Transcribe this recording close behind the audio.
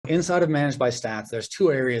inside of Managed by Stats, there's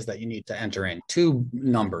two areas that you need to enter in, two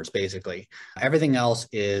numbers basically. Everything else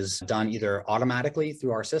is done either automatically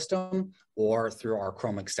through our system or through our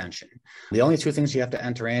Chrome extension. The only two things you have to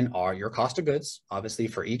enter in are your cost of goods, obviously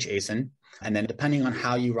for each ASIN. And then depending on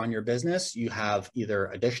how you run your business, you have either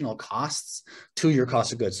additional costs to your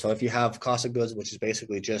cost of goods. So if you have cost of goods, which is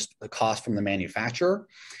basically just the cost from the manufacturer,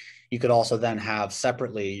 you could also then have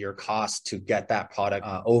separately your cost to get that product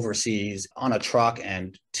overseas on a truck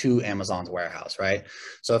and to Amazon's warehouse, right?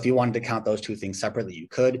 So if you wanted to count those two things separately, you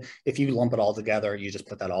could. If you lump it all together, you just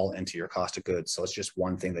put that all into your cost of goods. So it's just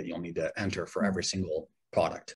one thing that you'll need to enter for every single product.